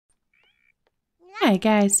Hi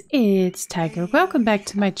guys, it's Tiger. Welcome back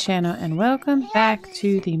to my channel and welcome back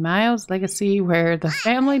to the Miles legacy where the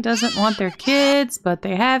family doesn't want their kids, but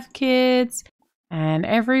they have kids and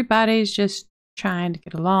everybody's just trying to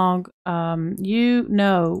get along.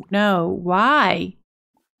 No, why?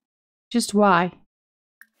 Just why?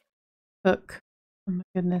 Cook. Oh my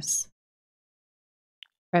goodness.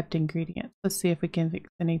 Prepped ingredients. Let's see if we can fix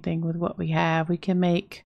anything with what we have. We can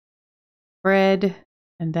make bread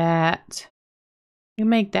and that. You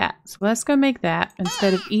make that. So let's go make that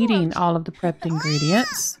instead of eating all of the prepped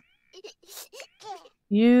ingredients.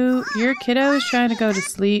 Your kiddo is trying to go to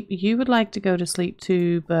sleep. You would like to go to sleep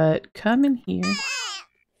too, but come in here.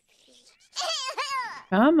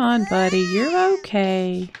 Come on, buddy. You're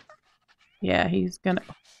okay. Yeah, he's gonna...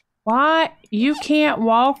 Why? You can't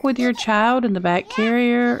walk with your child in the back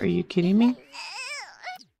carrier? Are you kidding me?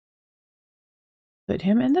 Put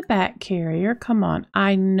him in the back carrier. Come on.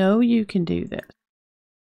 I know you can do this.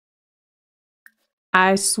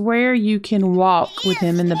 I swear you can walk with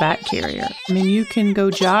him in the back carrier. I mean, you can go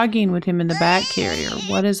jogging with him in the back carrier.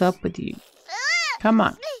 What is up with you? Come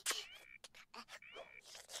on.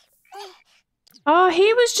 Oh,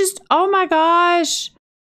 he was just... Oh my gosh.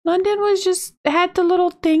 London was just... had the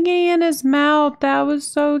little thingy in his mouth. That was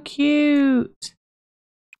so cute.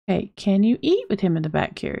 Hey, can you eat with him in the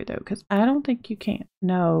back carrier though? Because I don't think you can.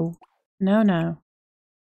 No. No.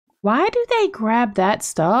 Why do they grab that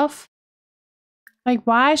stuff? Like,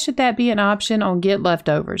 why should that be an option on get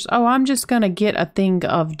leftovers? Oh, I'm just going to get a thing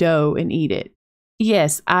of dough and eat it.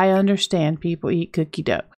 Yes, I understand people eat cookie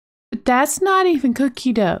dough. But that's not even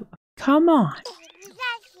cookie dough. Come on.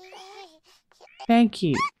 Thank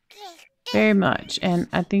you very much. And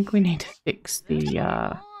I think we need to fix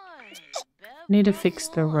the,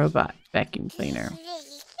 robot vacuum cleaner.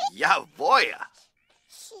 Yeah, boy.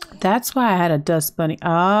 That's why I had a dust bunny.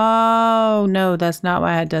 Oh, no, that's not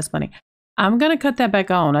why I had dust bunny. I'm going to cut that back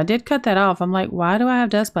on. I did cut that off. I'm like, why do I have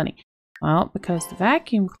dust bunny? Well, because the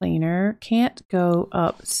vacuum cleaner can't go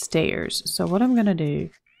upstairs. So what I'm going to do,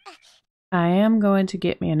 I am going to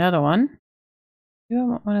get me another one. Do I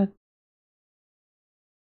want to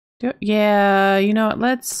do it? Yeah, you know what?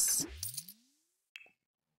 Let's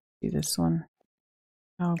do this one.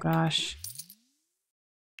 Oh, gosh.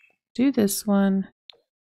 Do this one.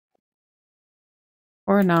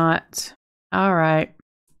 Or not. All right.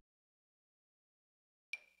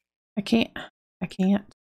 I can't.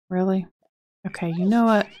 Really? Okay, you know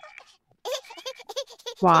what?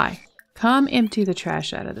 Why? Come empty the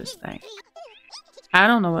trash out of this thing. I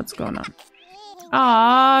don't know what's going on.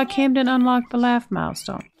 Aw, Cam didn't unlock the laugh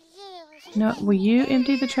milestone. No, will you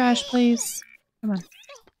empty the trash, please? Come on.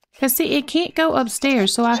 Because, see, it can't go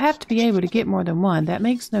upstairs, so I have to be able to get more than one. That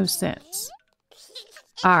makes no sense.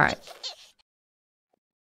 Alright.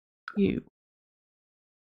 You.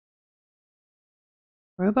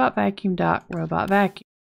 Robot vacuum dock, robot vacuum.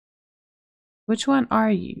 Which one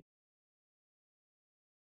are you?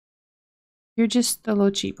 You're just the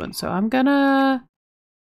little cheap one, so I'm gonna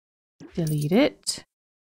delete it.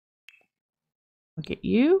 Look at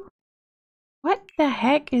you. What the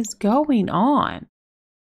heck is going on?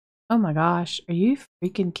 Oh my gosh, are you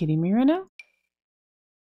freaking kidding me right now?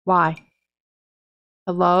 Why?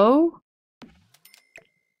 Hello?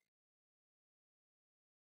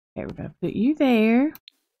 Okay, we're gonna put you there.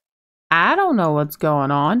 I don't know what's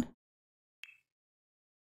going on.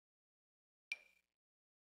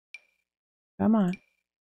 Come on.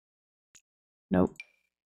 Nope.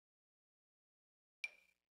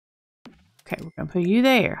 Okay, we're gonna put you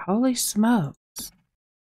there. Holy smokes.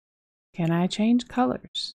 Can I change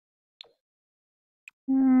colors?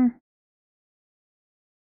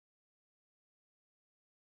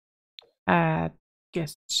 I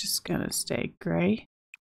guess it's just gonna stay gray.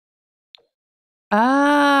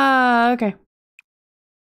 Ah, okay.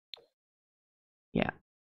 Yeah.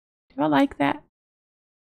 Do I like that?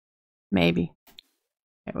 Maybe.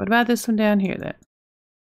 Okay, what about this one down here then?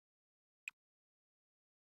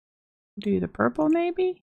 Do the purple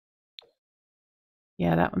maybe?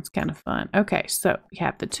 Yeah, that one's kind of fun. Okay, so we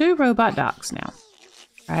have the two robot docks now,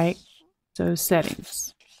 right? So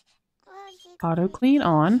settings. Auto clean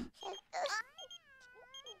on.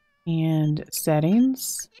 And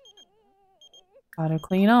settings. Auto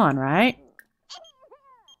clean on, right?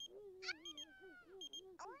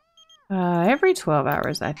 Every 12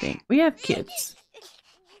 hours, I think. We have kids.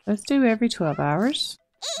 Let's do every 12 hours.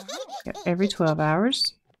 Yep, every 12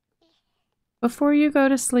 hours. Before you go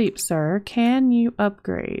to sleep, sir, can you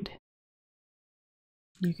upgrade?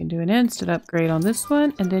 You can do an instant upgrade on this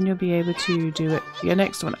one, and then you'll be able to do it the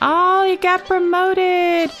next one. Oh, he got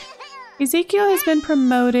promoted! Ezekiel has been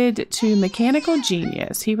promoted to mechanical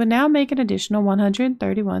genius. He would now make an additional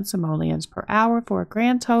 131 simoleons per hour for a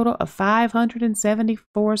grand total of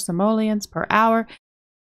 574 simoleons per hour.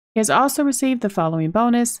 He has also received the following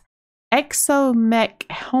bonus: Exomech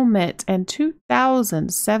helmet and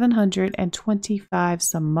 2,725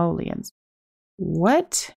 simoleons.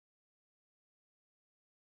 What?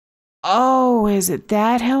 Oh, is it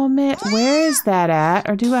that helmet? Where is that at?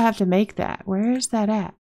 Or do I have to make that? Where is that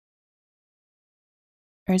at?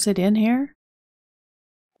 Or is it in here?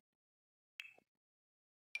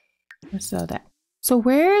 I saw that. So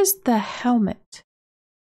where is the helmet?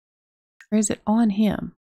 Or is it on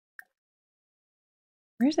him?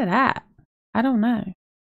 Where's it at? I don't know.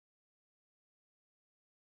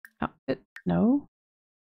 Outfit? No.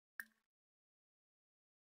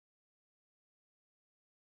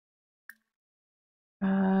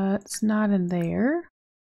 It's not in there.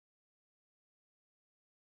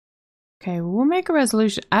 Okay, well, we'll make a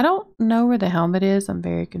resolution. I don't know where the helmet is. I'm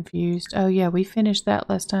very confused. Oh yeah, we finished that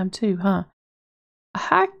last time too, huh?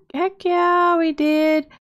 Heck yeah, we did.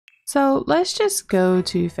 So let's just go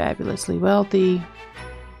to Fabulously Wealthy.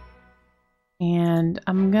 And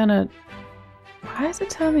I'm gonna... Why is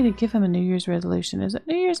it telling me to give him a New Year's resolution? Is it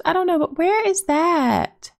New Year's? I don't know, but where is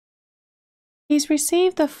that? He's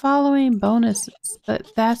received the following bonuses,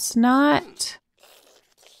 but that's not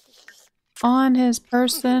on his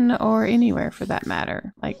person or anywhere for that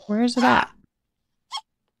matter. Like, where's it at?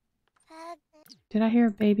 Did I hear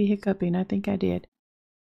a baby hiccuping? I think I did.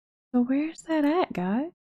 So where's that at,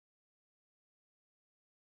 guys?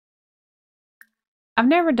 I've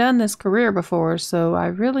never done this career before, so I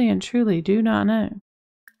really and truly do not know.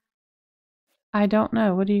 I don't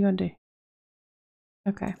know. What are you going to do?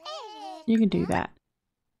 Okay. You can do that.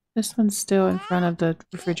 This one's still in front of the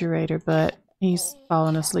refrigerator, but he's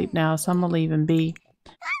fallen asleep now, so I'm going to leave him be.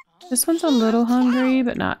 This one's a little hungry,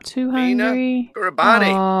 but not too hungry.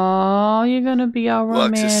 Aww, you're going to be all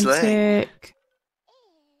romantic.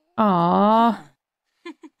 Aww.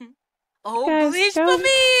 Oh, guys, please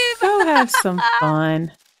go have some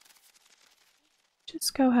fun.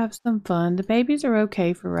 Just go have some fun. The babies are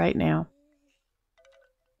okay for right now.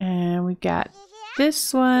 And we got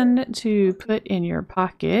this one to put in your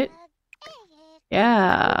pocket.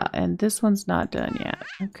 Yeah, and this one's not done yet.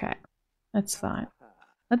 Okay, that's fine.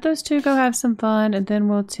 Let those two go have some fun, and then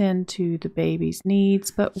we'll tend to the baby's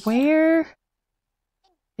needs. But where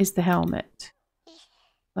is the helmet?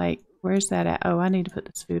 Like, where's that at? Oh, I need to put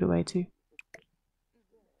this food away too.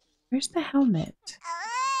 Where's the helmet?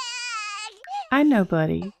 I know,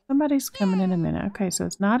 buddy. Somebody's coming in a minute. Okay, so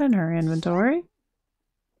it's not in her inventory.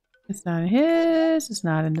 It's not in his. It's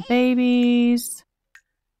not in the baby's.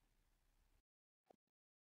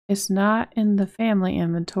 It's not in the family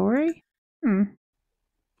inventory.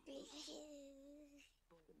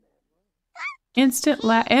 Infant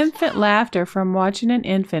laughter from watching an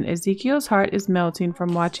infant. Ezekiel's heart is melting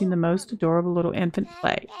from watching the most adorable little infant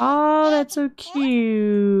play. Oh, that's so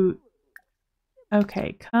cute.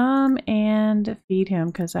 Okay, come and feed him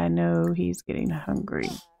because I know he's getting hungry.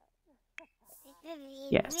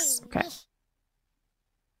 Yes, okay.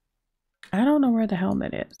 I don't know where the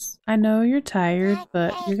helmet is. I know you're tired,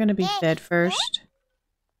 but you're going to be fed first.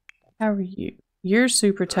 How are you? You're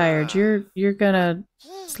super tired. You're going to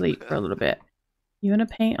sleep for a little bit. You want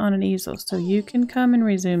to paint on an easel, so you can come and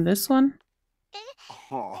resume this one.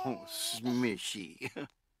 Oh, smishy.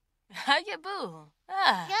 How you boo?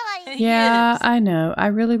 Yeah, I know. I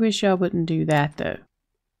really wish y'all wouldn't do that, though.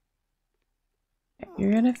 Okay,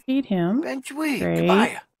 you're going to feed him.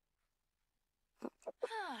 Great.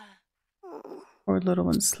 Poor little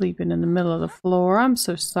one's sleeping in the middle of the floor. I'm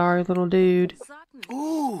so sorry, little dude.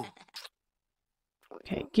 Ooh.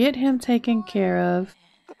 Okay, get him taken care of.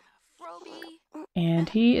 And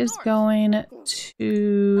he is going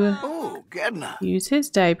to use his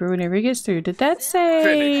diaper whenever he gets through. Did that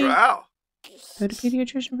say go to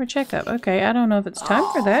pediatrician for checkup? Okay, I don't know if it's time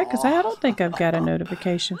for that because I don't think I've got a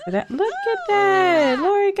notification for that. Look at that!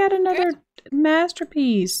 Lori got another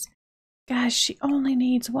masterpiece. Gosh, she only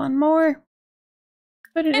needs one more.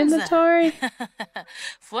 Put it in inventory.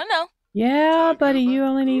 For now. Yeah, buddy, you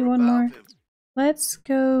only need one more. Let's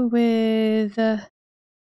go with...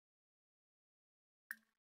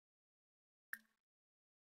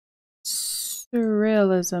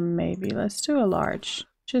 surrealism, maybe. Let's do a large,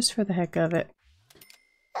 just for the heck of it.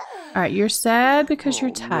 Alright, you're sad because you're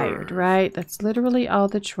tired, right? That's literally all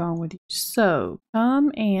that's wrong with you. So,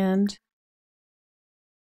 come and...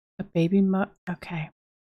 a baby okay.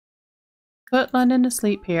 Put London to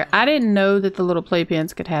sleep here. I didn't know that the little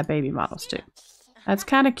playpens could have baby models too. That's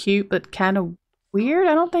kind of cute, but kind of weird.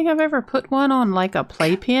 I don't think I've ever put one on like a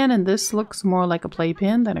playpen, and this looks more like a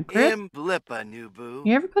playpen than a crib. Blippa, new boo.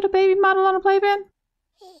 You ever put a baby model on a playpen?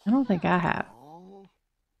 I don't think I have.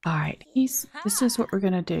 Alright, this is what we're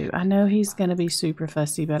gonna do. I know he's gonna be super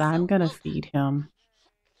fussy, but I'm gonna feed him.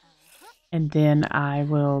 And then I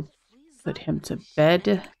will put him to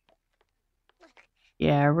bed.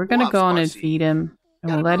 Yeah, we're gonna go on and feed him.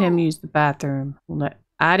 And we'll let him use the bathroom.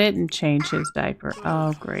 I didn't change his diaper.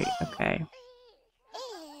 Oh, great. Okay.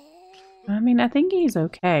 I mean, I think he's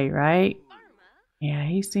okay, right? Yeah,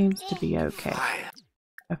 he seems to be okay.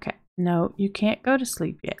 Okay. No, you can't go to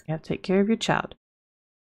sleep yet. You have to take care of your child.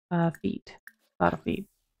 Feed. Bottle feed.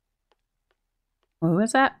 What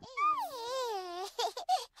was that?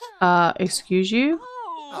 Excuse you?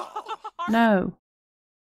 No.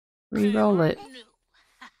 Re-roll it.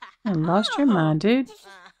 I lost your mind, dude.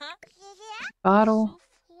 Bottle.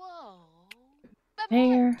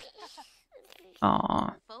 There.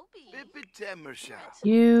 Aw.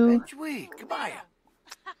 You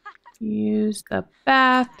use the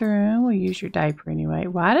bathroom. We'll use your diaper anyway.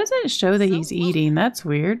 Why does it show that he's eating? That's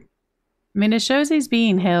weird. I mean, it shows he's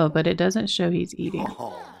being held, but it doesn't show he's eating.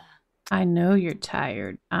 I know you're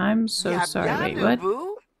tired. I'm so sorry. Wait, what?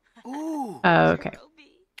 Oh, okay.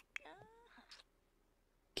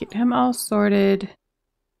 Get him all sorted.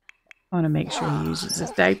 I want to make sure he uses his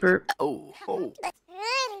diaper.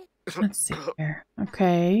 Let's see here.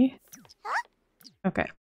 Okay. Okay.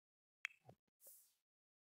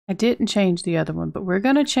 I didn't change the other one, but we're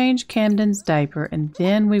going to change Camden's diaper, and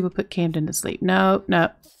then we will put Camden to sleep. No, no,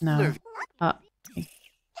 no. Okay.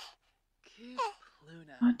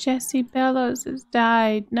 Oh, Jesse Bellows has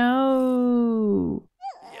died. No.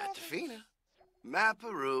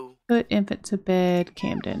 Put infant to bed,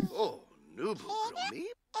 Camden.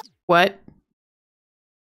 What?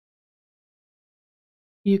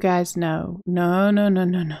 You guys know. No, no, no,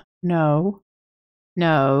 no, no. No.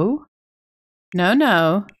 No. No,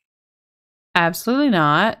 no. Absolutely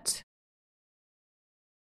not.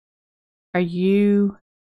 Are you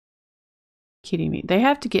kidding me? They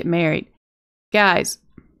have to get married. Guys.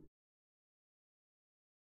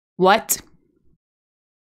 What?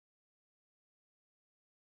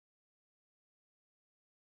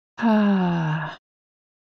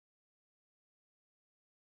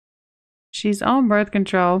 She's on birth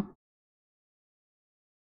control.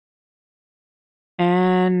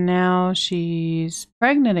 And now she's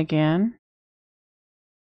pregnant again.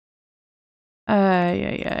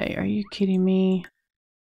 Are you kidding me?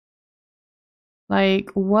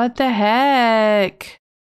 Like, what the heck?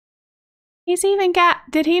 He's even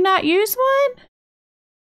got... Did he not use one?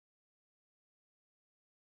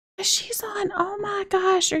 She's on... Oh my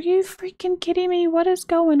gosh, are you freaking kidding me? What is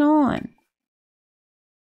going on?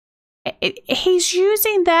 He's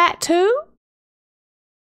using that too?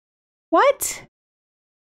 What?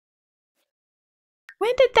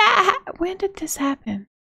 When did this happen?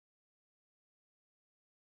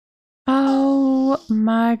 Oh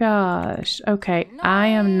my gosh. Okay,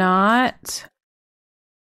 I'm not.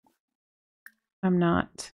 No.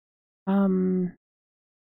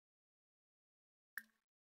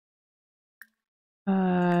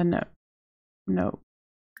 No.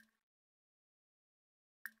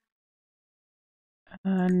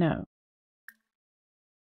 No.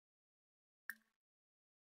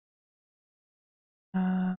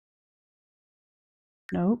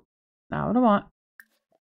 Nope. Not what I want.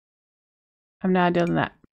 I'm not doing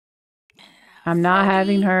that. I'm not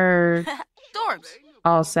having her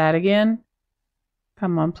all sad again.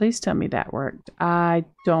 Come on, please tell me that worked. I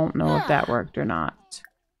don't know if that worked or not.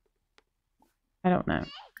 I don't know.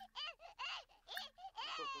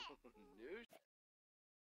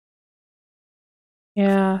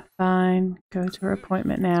 Yeah, fine. Go to her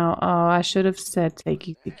appointment now. Oh, I should have said take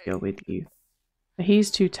Ezekiel with you. But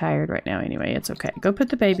he's too tired right now anyway. It's okay. Go put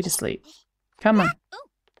the baby to sleep. Come on.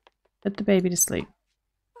 Put the baby to sleep.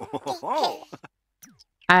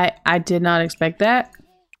 I did not expect that.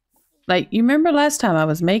 Like, you remember last time I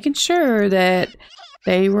was making sure that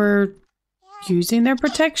they were using their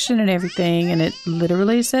protection and everything, and it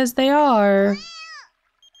literally says they are.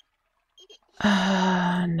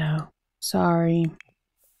 No. Sorry.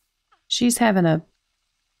 She's having a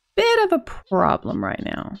bit of a problem right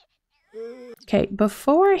now. Okay,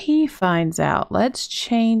 before he finds out, let's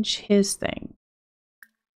change his thing.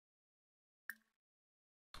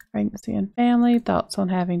 Pregnancy and family, thoughts on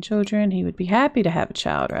having children. He would be happy to have a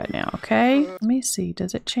child right now, okay? Let me see.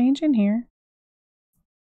 Does it change in here?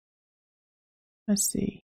 Let's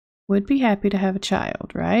see. Would be happy to have a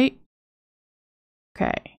child, right?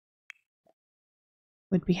 Okay.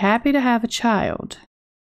 Would be happy to have a child.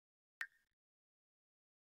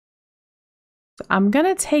 So I'm going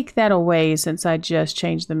to take that away since I just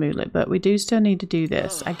changed the moodlet, but we do still need to do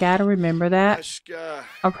this. I got to remember that.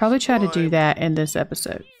 I'll probably try to do that in this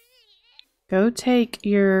episode. Go take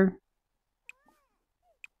your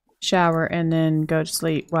shower and then go to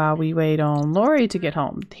sleep while we wait on Lori to get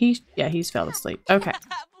home. He's fell asleep. Okay.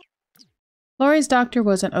 Lori's doctor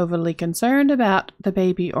wasn't overly concerned about the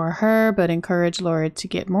baby or her, but encouraged Lori to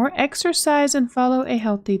get more exercise and follow a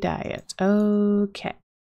healthy diet. Okay.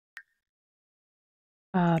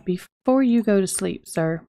 Before you go to sleep,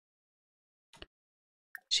 sir,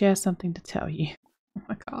 she has something to tell you. Oh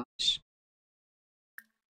my gosh.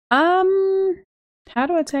 How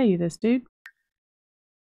do I tell you this, dude?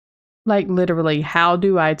 Like, literally, how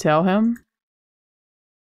do I tell him?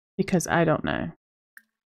 Because I don't know.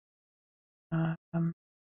 Oh,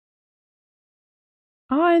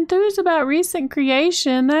 enthused about recent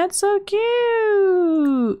creation. That's so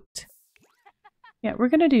cute. Yeah, we're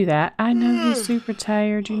gonna do that. I know he's super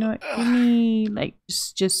tired. You know what? Give me, like,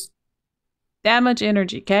 just that much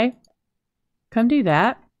energy, okay? Come do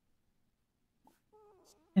that.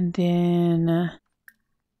 And then...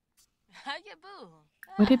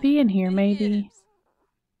 would it be in here, maybe?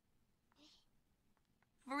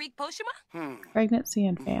 Pregnancy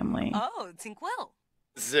and family. Oh, Tinkwell.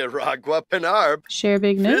 Ziragwa Penarb. Share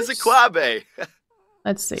big news? Fizikwabe.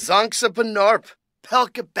 Let's see. Zonksa Penarb.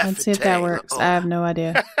 Pelka Befete. Let's see if that works. I have no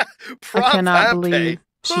idea. I cannot believe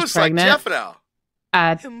she's pregnant.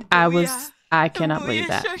 I cannot believe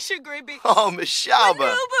that. Oh,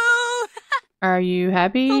 Mishaba. Are you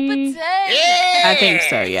happy? Yeah! I think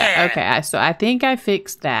so, yeah. Okay, so I think I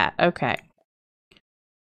fixed that. Okay.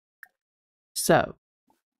 So,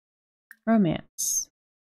 romance.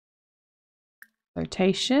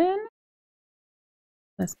 Flirtation.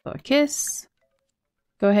 Let's blow a kiss.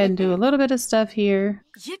 Go ahead and do a little bit of stuff here.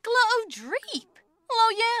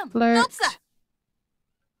 Flirt.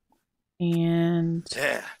 And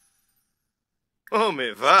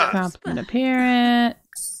compliment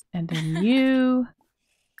appearance. And then you.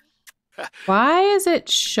 Why is it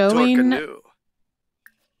showing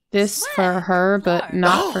this for her but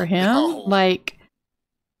not for him? No. Like,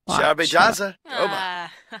 Sharbejaza.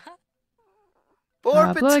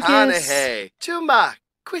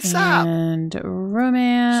 and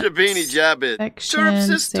romance. Shabini Jabit.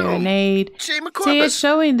 Affection, serenade. See, it's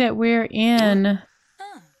showing that we're in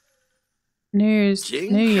New Year's,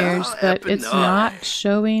 but it's not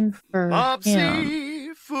showing for him.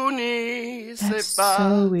 That's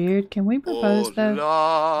so weird. Can we propose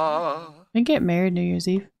though? We get married New Year's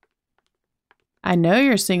Eve. I know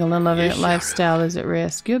your single and loving lifestyle is at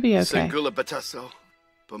risk. You'll be okay.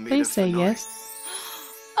 Please say yes.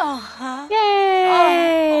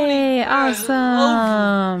 Yay!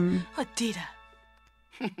 Awesome.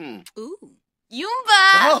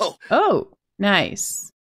 Oh,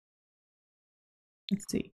 nice. Let's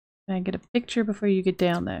see. Can I get a picture before you get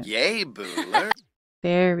down there? Yay, Booler.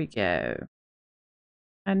 There we go.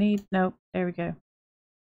 Nope. There we go.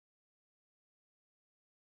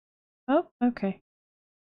 Oh, okay.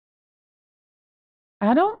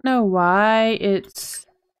 I don't know why it's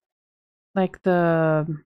like the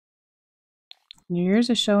New Year's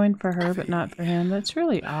is showing for her but not for him. That's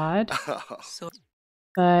really odd.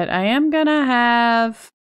 But I am gonna have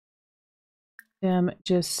them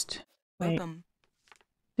just wait.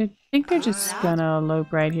 I think they're just gonna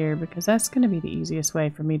elope right here because that's gonna be the easiest way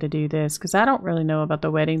for me to do this because I don't really know about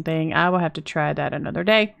the wedding thing. I will have to try that another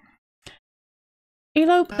day.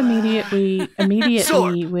 Elope immediately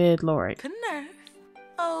with Lori.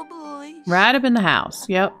 Right up in the house.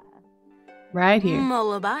 Yep. Right here.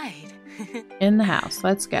 In the house.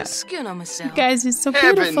 Let's go. You guys, it's so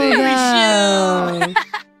beautiful though.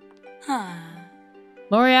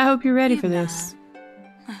 Lori, I hope you're ready for this.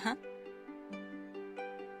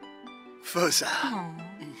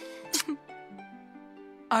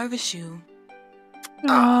 Arvishu.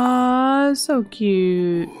 Aww, so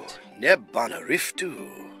cute. Nebana Riftu.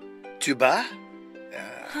 Tuba?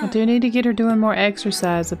 I do need to get her doing more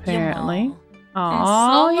exercise, apparently.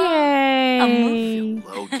 Aww, yay! I'm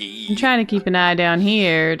trying to keep an eye down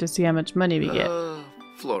here to see how much money we get.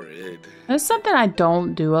 Florid. That's something I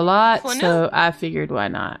don't do a lot, so I figured why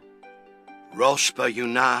not. Roshpa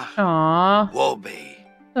Yuna. Aww, Wobe.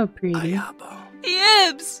 so pretty. Ayabo.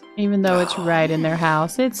 Yibs. Even though it's right in their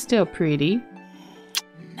house, it's still pretty.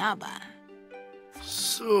 Naba.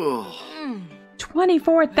 So.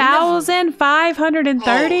 24,530?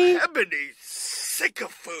 Oh, ebony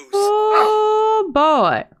sycophus. Oh,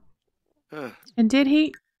 boy. And did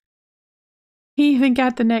he even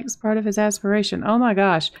got the next part of his aspiration. Oh my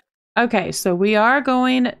gosh. Okay, so we are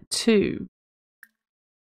going to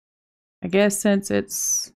I guess since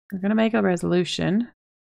we're going to make a resolution.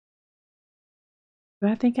 Do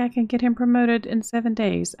I think I can get him promoted in 7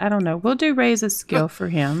 days? I don't know. We'll do raise a skill for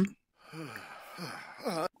him.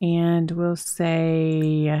 And we'll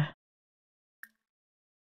say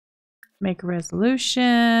make a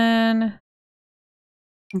resolution.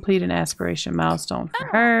 Complete an aspiration milestone for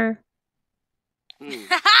her.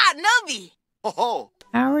 Haha, Nubby! Oh,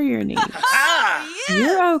 How are your needs? Yeah.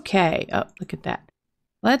 You're okay. Oh, look at that.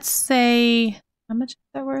 Let's say, how much is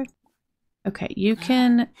that worth? Okay, you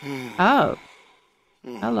can, oh,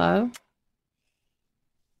 hello.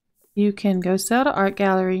 You can go sell to art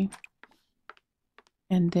gallery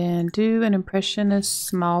and then do an impressionist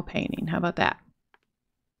small painting. How about that?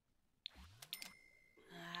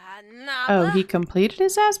 Oh, he completed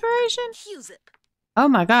his aspiration? Oh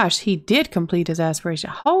my gosh, he did complete his aspiration.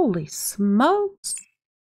 Holy smokes.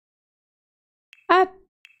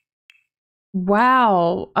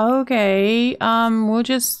 Wow. Okay. We'll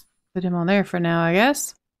just put him on there for now, I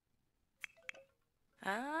guess.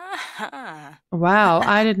 Wow,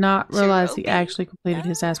 I did not realize he actually completed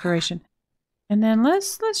his aspiration. And then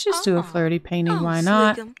let's just do a flirty painting, why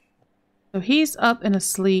not? So he's up and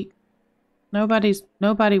asleep.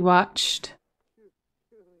 Nobody watched.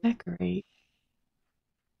 Decorate.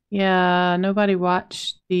 Yeah, nobody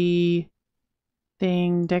watched the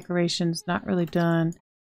thing. Decoration's not really done.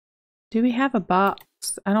 Do we have a box?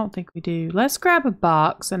 I don't think we do. Let's grab a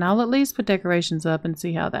box and I'll at least put decorations up and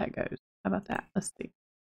see how that goes. How about that? Let's see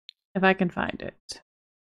if I can find it.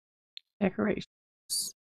 Decorations.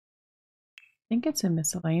 I think it's in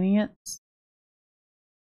miscellaneous.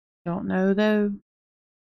 Don't know though.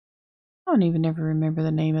 I don't even ever remember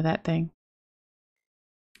the name of that thing.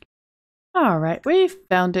 All right, we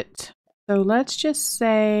found it. So let's just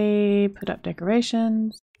say put up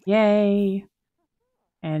decorations. Yay.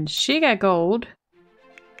 And she got gold.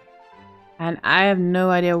 And I have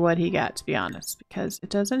no idea what he got, to be honest, because it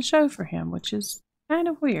doesn't show for him, which is kind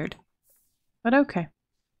of weird. But okay.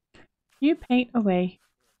 You paint away.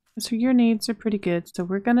 So your needs are pretty good. So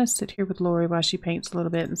we're going to sit here with Lori while she paints a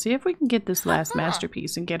little bit and see if we can get this last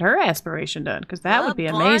masterpiece and get her aspiration done, because that would be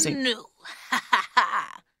amazing.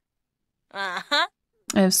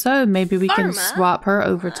 If so, maybe we can swap her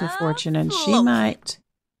over to Fortune and she might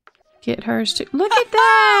get hers too. Look at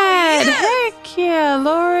that! Heck yeah,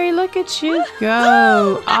 Lori, look at you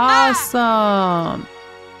go. Awesome.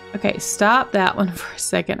 Okay, stop that one for a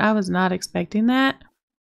second. I was not expecting that.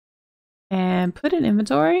 And put in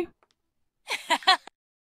inventory.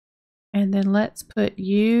 And then let's put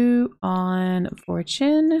you on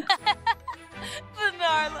Fortune.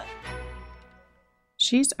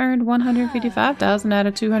 She's earned 155,000 out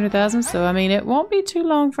of 200,000, so I mean, it won't be too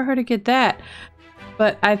long for her to get that.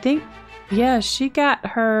 But I think, yeah, she got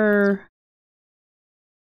her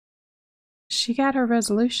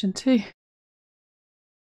resolution too.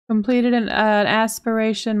 Completed an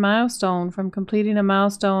aspiration milestone from completing a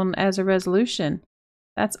milestone as a resolution.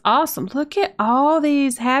 That's awesome. Look at all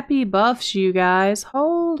these happy buffs, you guys.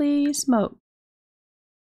 Holy smoke.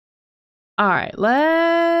 All right,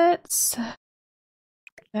 let's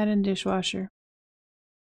put that in dishwasher.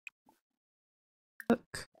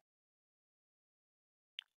 Look.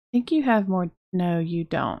 I think you have more. No, you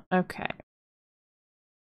don't. Okay.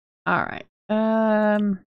 All right.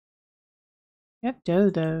 You have dough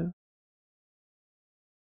though.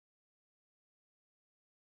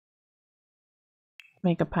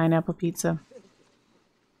 Make a pineapple pizza.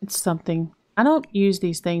 It's something. I don't use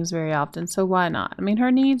these things very often, so why not? I mean,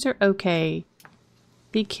 her needs are okay.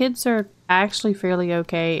 The kids are actually fairly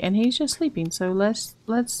okay, and he's just sleeping. So let's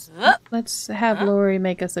have Lori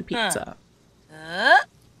make us a pizza.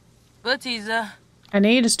 I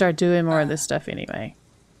need to start doing more of this stuff anyway.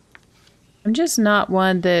 I'm just not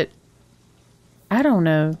one that, I don't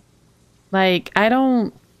know. Like, I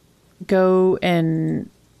don't go and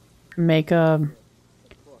make a,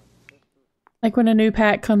 like when a new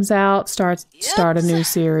pack comes out, start a new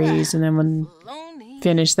series, and then when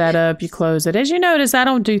finish that up, you close it. As you notice, I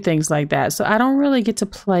don't do things like that, so I don't really get to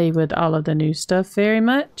play with all of the new stuff very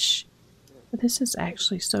much. But this is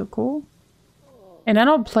actually so cool. And I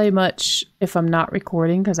don't play much if I'm not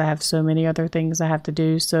recording because I have so many other things I have to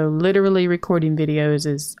do. So literally recording videos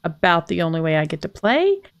is about the only way I get to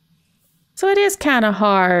play. So it is kind of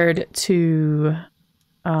hard to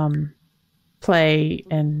play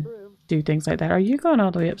and do things like that. Are you going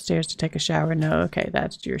all the way upstairs to take a shower? No, okay,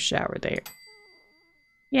 that's your shower there.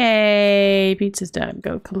 Yay, pizza's done.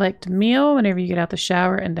 Go collect a meal whenever you get out the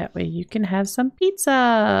shower, and that way you can have some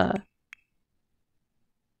pizza.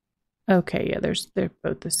 Okay, yeah, they're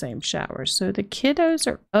both the same shower. So the kiddos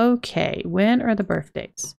are okay. When are the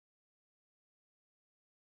birthdays?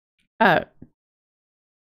 Oh.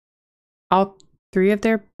 All 3 of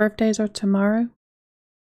their birthdays are tomorrow?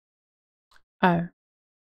 Oh.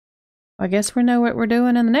 I guess we know what we're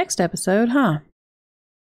doing in the next episode, huh?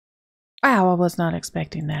 Wow, I was not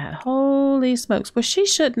expecting that. Holy smokes. Well, she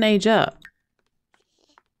shouldn't age up.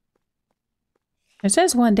 It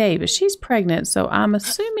says 1 day, but she's pregnant, so I'm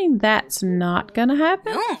assuming that's not gonna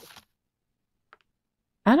happen.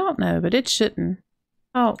 I don't know, but it shouldn't.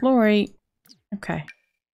 Oh, Lori. Okay.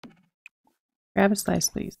 Grab a slice,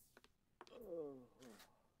 please.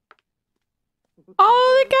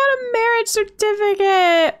 Oh, they got a marriage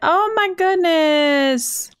certificate! Oh my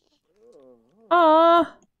goodness!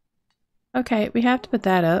 Aw. Okay, we have to put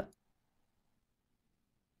that up.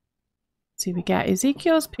 Let's see, we got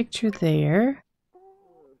Ezekiel's picture there.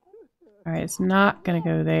 Alright, it's not gonna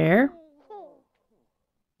go there.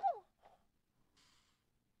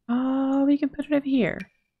 Oh, we can put it over here.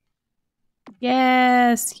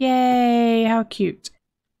 Yes! Yay! How cute.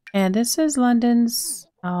 And this is London's...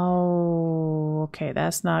 Oh, okay,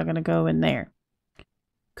 that's not gonna go in there.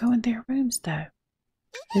 Go in their rooms, though.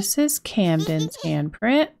 This is Camden's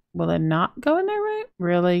handprint. Will it not go in their room?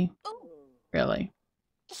 Really? Really?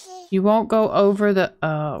 You won't go over the...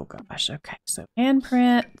 Oh, gosh, okay. So,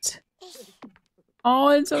 handprint. Oh,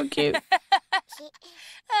 it's so cute.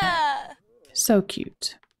 So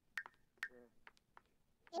cute.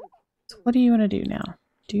 So what do you want to do now?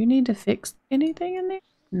 Do you need to fix anything in there?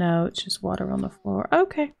 No, it's just water on the floor.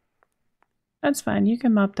 Okay. That's fine. You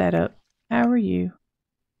can mop that up. How are you?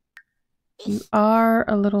 You are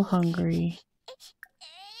a little hungry.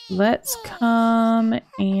 Let's come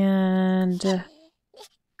and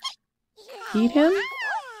feed him.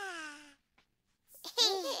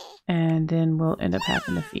 And then we'll end up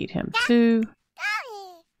having to feed him too.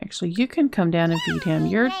 Actually, you can come down and feed him.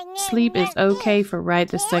 Your sleep is okay for right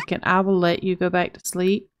this second. I will let you go back to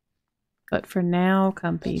sleep. But for now,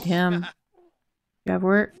 come feed him. You have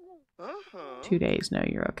work? 2 days. No,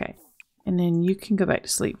 you're okay. And then you can go back to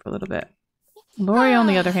sleep for a little bit. Lori, on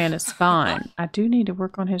the other hand, is fine. I do need to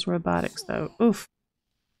work on his robotics, though. Oof.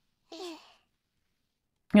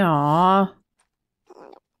 Aww.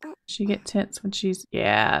 She get tense when she's...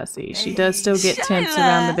 Yeah, see, she does still get tense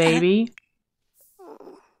around the baby.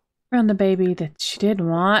 Around the baby that she didn't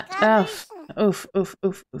want. Oof. Oof, oof,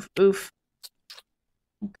 oof, oof, oof.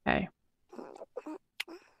 Okay.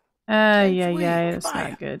 Yeah, it's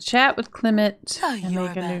not good. Chat with Clement and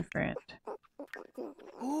make a new friend.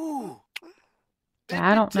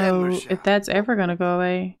 I don't know if that's ever gonna go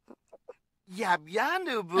away. I don't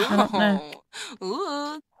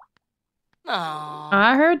know.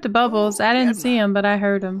 I heard the bubbles. I didn't see them, but I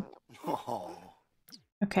heard them.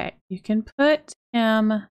 Okay, you can put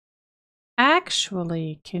him...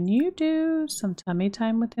 Actually, can you do some tummy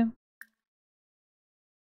time with him?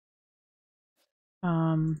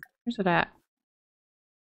 Where's it at?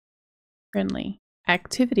 Friendly.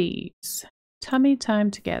 Activities. Tummy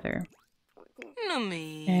time together.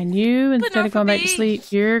 And you, instead of going back to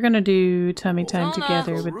sleep, you're gonna do tummy time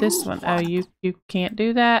together with this one. Oh, you can't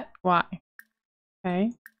do that? Why?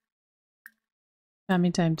 Okay.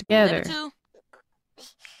 Tummy time together.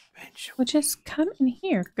 Well, just come in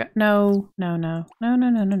here. Go no.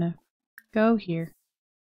 Go here.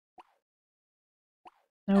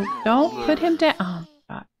 No, don't put him down. Oh,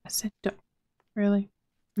 God. I said don't. Really?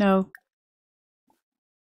 No.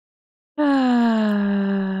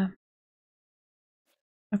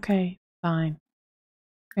 Okay, fine.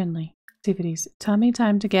 Friendly. Activities. Tummy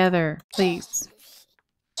time together, please.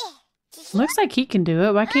 Looks like he can do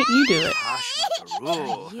it. Why can't you do it?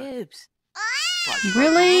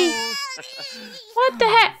 Really? What the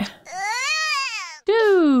heck?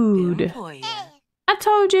 Dude. I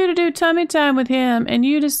told you to do tummy time with him, and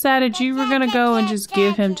you decided you were going to go and just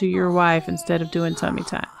give him to your wife instead of doing tummy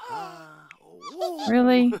time.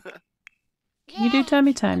 Really? Can you do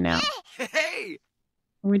tummy time now?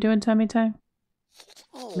 Are we doing tummy time?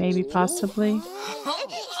 Maybe, possibly.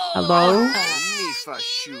 Hello?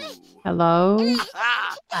 Hello?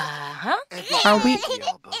 Are we...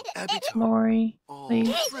 Lori,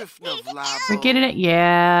 please? We're getting it?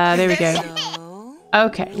 Yeah, there we go.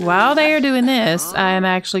 Okay, while they are doing this, I am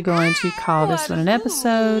actually going to call this one an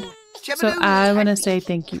episode. So I want to say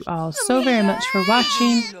thank you all so very much for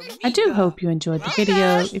watching. I do hope you enjoyed the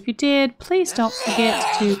video. If you did, please don't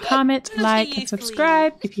forget to comment, like, and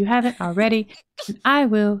subscribe if you haven't already. And I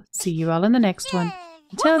will see you all in the next one.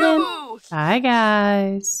 Until then, bye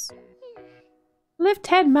guys. Lift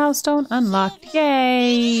head milestone unlocked.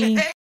 Yay!